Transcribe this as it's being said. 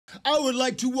I would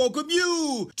like to welcome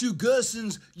you to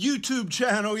Guersan's YouTube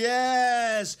channel.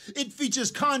 Yes, it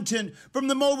features content from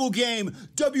the mobile game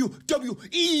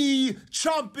WWE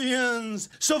Champions.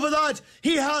 So for that,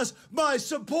 he has my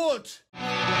support.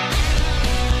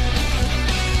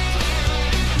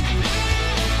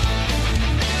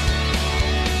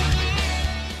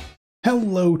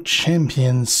 Hello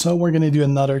champions, so we're going to do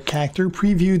another character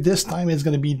preview. This time it's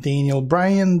going to be Daniel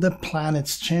Bryan, the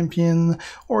planet's champion,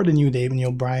 or the new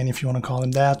Daniel Bryan if you want to call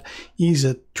him that. He's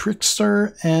a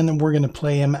trickster and we're going to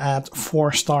play him at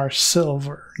 4-star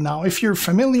silver. Now if you're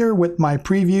familiar with my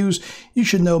previews, you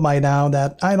should know by now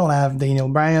that I don't have Daniel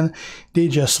Bryan. They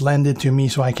just lend it to me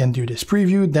so I can do this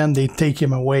preview, then they take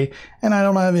him away and I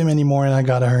don't have him anymore and I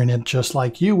gotta earn it just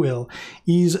like you will.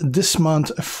 He's this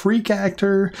month a free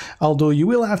character, although you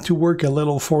will have to work a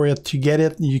little for it to get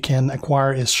it. You can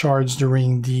acquire his shards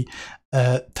during the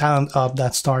talent up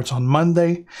that starts on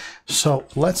Monday. So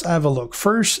let's have a look.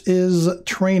 First is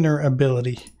trainer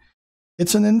ability.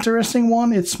 It's an interesting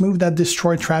one. Its move that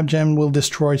destroy trap gem will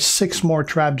destroy 6 more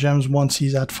trap gems once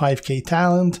he's at 5k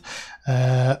talent.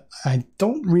 I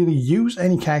don't really use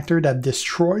any character that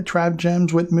destroy trap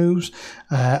gems with moves.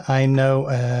 I know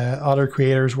other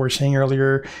creators were saying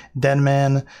earlier,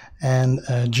 Deadman and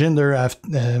Jinder have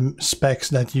specs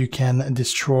that you can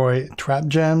destroy trap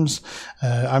gems.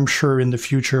 I'm sure in the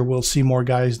future we'll see more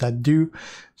guys that do.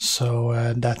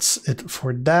 So that's it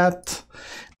for that.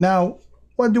 Now,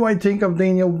 what do I think of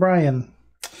Daniel Bryan?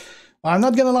 I'm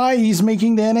not gonna lie, he's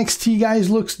making the NXT guys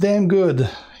looks damn good.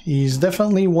 He's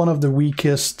definitely one of the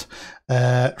weakest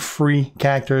free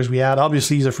characters we had.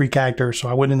 Obviously, he's a free character, so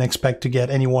I wouldn't expect to get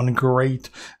anyone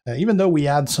great. Even though we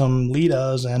had some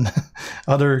Litas and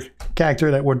other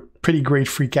characters that were pretty great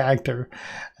free character.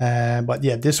 But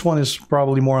yeah, this one is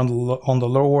probably more on the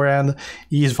lower end.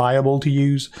 He is viable to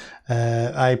use.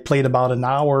 I played about an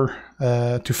hour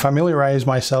to familiarize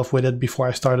myself with it before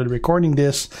I started recording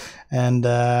this, and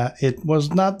it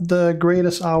was not the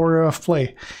greatest hour of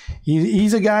play.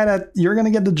 He's a guy that you're going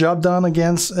to get the job done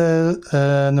against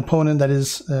an opponent that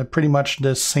is pretty much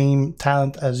the same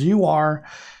talent as you are,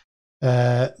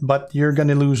 but you're going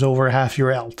to lose over half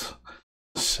your health.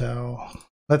 So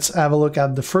let's have a look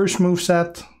at the first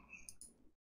moveset.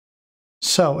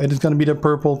 So it is going to be the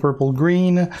purple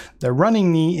green. The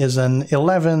running knee is an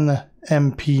 11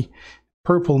 MP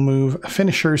purple move.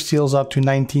 Finisher steals up to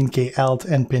 19k health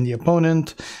and pin the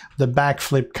opponent. The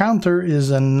backflip counter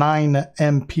is a 9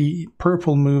 MP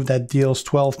purple move that deals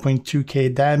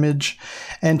 12.2k damage,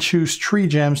 and choose 3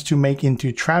 gems to make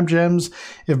into trap gems.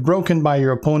 If broken by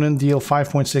your opponent, deal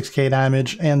 5.6k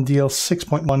damage and deal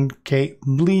 6.1k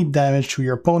bleed damage to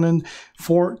your opponent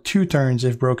for 2 turns.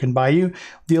 If broken by you,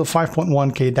 deal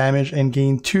 5.1k damage and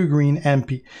gain 2 green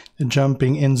MP. The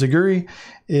jumping enziguri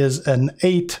is an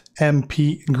 8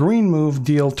 MP green move,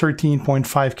 deal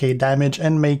 13.5k damage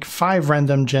and make 5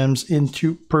 random gems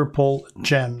into purple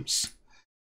gems.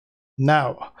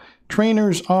 Now,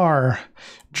 trainers are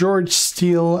George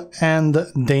Steele and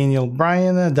Daniel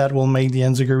Bryan. That will make the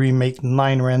enziguri make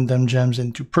 9 random gems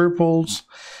into purples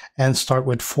and start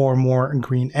with 4 more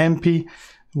green MP.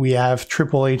 We have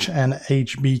Triple H and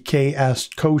HBK as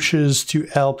coaches to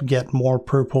help get more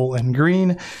purple and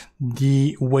green.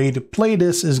 The way to play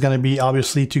this is going to be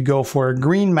obviously to go for a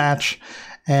green match,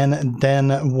 and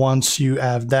then once you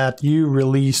have that, you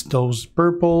release those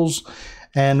purples,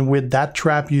 and with that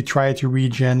trap you try to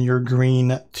regen your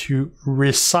green to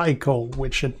recycle,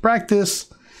 which in practice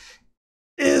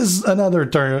is another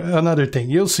thing.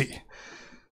 You'll see.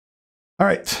 All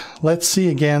right, let's see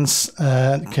against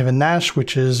Kevin Nash,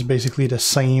 which is basically the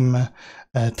same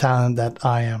talent that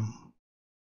I am.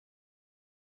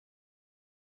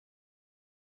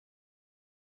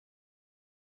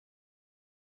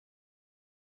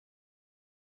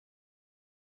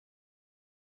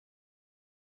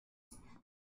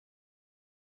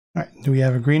 All right, do we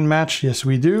have a green match? Yes,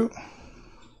 we do.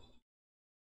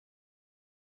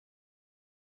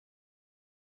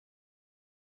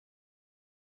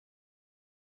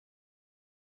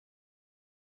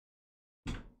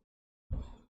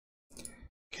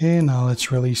 Okay, now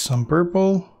let's release some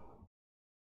purple.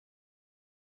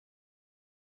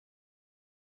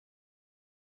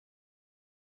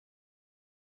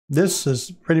 This is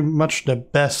pretty much the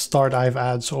best start I've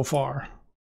had so far.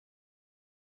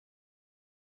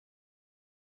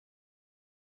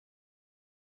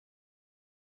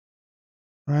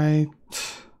 Right.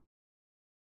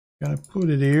 Gonna put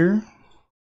it here.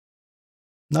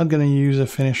 Not gonna use a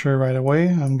finisher right away.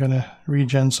 I'm gonna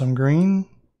regen some green.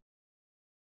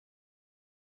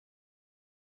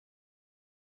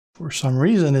 For some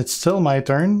reason, it's still my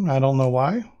turn. I don't know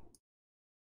why.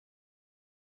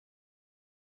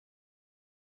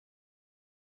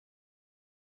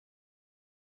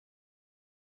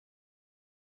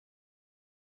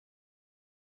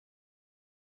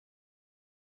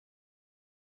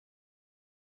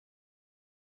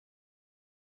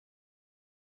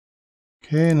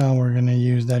 Okay, now we're gonna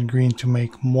use that green to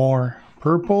make more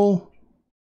purple.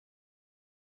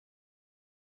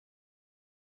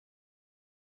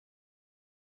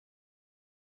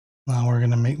 Now we're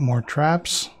gonna make more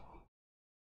traps.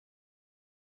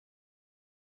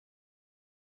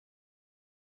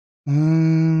 Put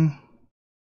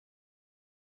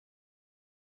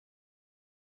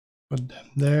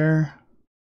them there.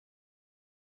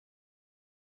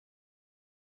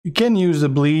 You can use the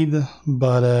bleed,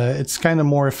 but it's kind of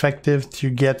more effective to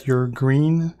get your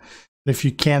green. If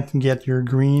you can't get your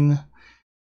green,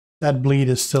 that bleed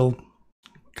is still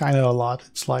kind of a lot.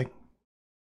 It's like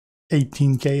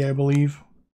 18k, I believe.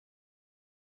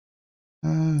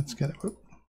 Let's get it.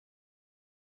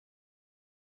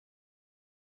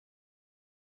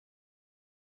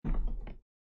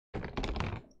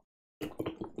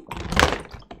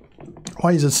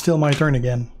 Why is it still my turn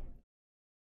again?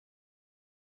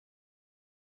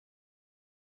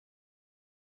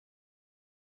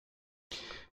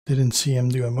 Didn't see him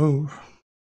do a move.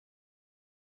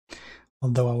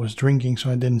 Although I was drinking,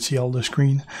 so I didn't see all the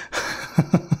screen.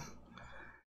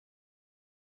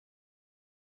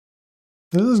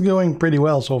 This is going pretty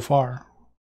well so far.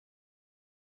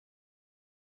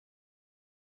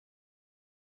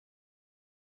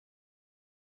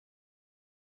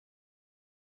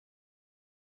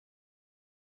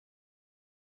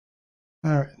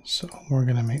 Alright, so we're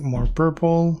gonna make more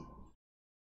purple.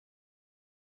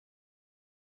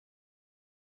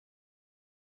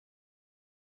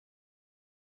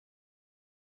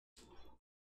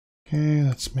 Okay,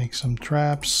 let's make some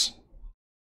traps.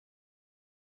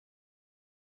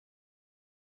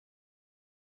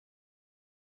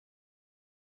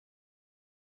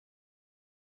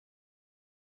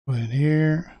 Put it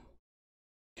here.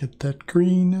 Get that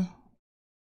green.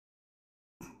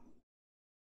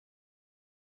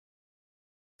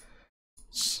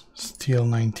 Steal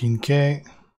 19k.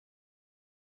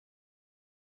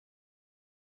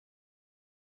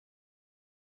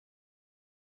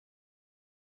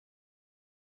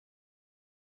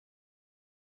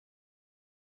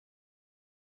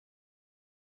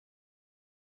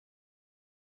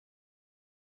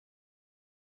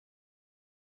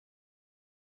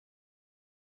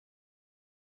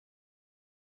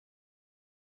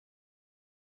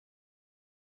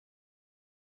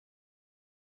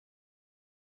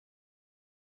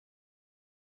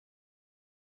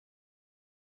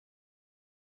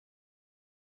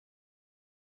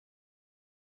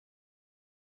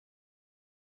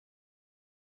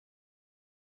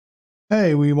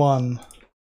 Hey, we won.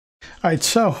 Alright,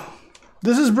 so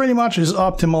this is pretty much his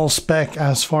optimal spec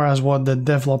as far as what the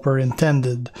developer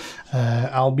intended.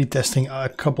 I'll be testing a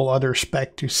couple other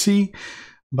spec to see,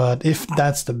 but if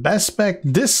that's the best spec,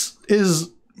 this is,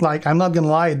 like, I'm not gonna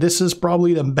lie, this is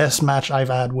probably the best match I've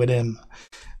had with him.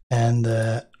 And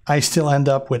I still end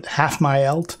up with half my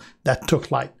health. That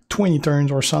took like 20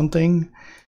 turns or something.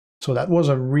 So that was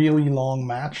a really long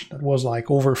match. That was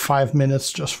like over 5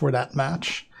 minutes just for that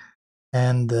match.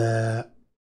 And there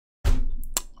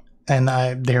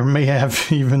may have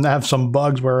even have some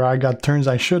bugs where I got turns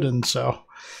I shouldn't. So, all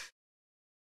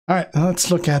right,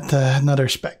 let's look at another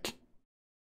spec.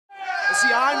 See,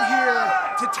 I'm here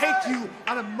to take you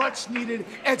on a much-needed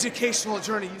educational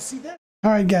journey. You see that?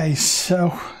 All right, guys.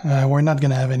 So we're not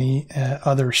gonna have any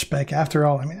other spec after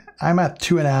all. I mean, I'm at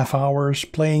 2.5 hours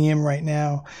playing him right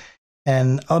now,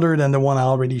 and other than the one I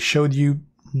already showed you,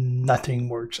 nothing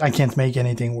works. I can't make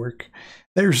anything work.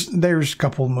 There's a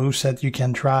couple moves that you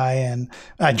can try, and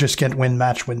I just can't win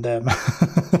match with them.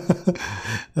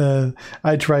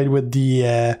 I tried with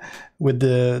the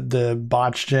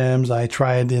botch gems. I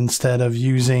tried, instead of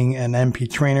using an MP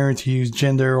trainer, to use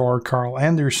Jinder or Carl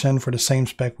Anderson for the same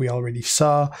spec we already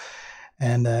saw.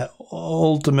 And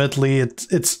ultimately,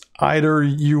 it's either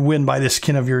you win by the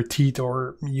skin of your teeth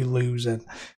or you lose. And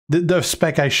the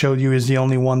spec I showed you is the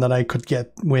only one that I could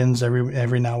get wins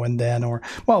every now and then, or,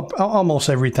 well, almost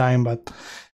every time, but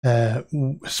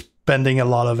spending a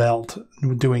lot of health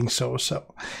doing so.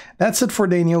 So that's it for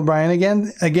Daniel Bryan.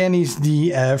 Again, he's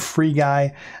the free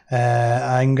guy.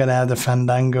 I'm gonna have the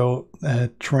Fandango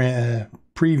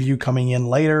preview coming in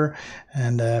later,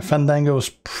 and Fandango is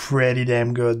pretty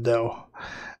damn good though.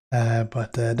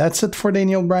 But that's it for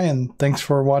Daniel Bryan. Thanks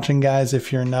for watching, guys.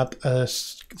 If you're not a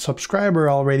subscriber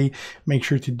already, make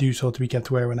sure to do so to be kept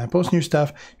aware when I post new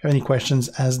stuff. If you have any questions,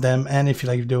 ask them. And if you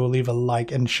like the video, leave a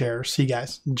like and share. See you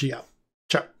guys. G out.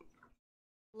 Ciao.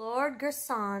 Lord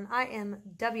Guersan, I am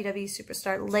WWE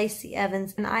superstar Lacey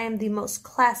Evans, and I am the most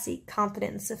classy,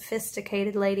 confident, and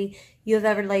sophisticated lady you have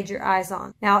ever laid your eyes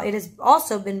on. Now, it has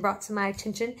also been brought to my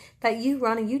attention that you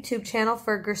run a YouTube channel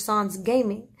for Guersan's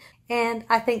Gaming. And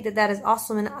I think that that is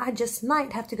awesome, and I just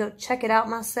might have to go check it out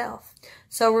myself.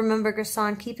 So remember,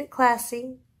 Guersan, keep it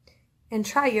classy and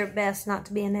try your best not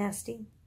to be a nasty.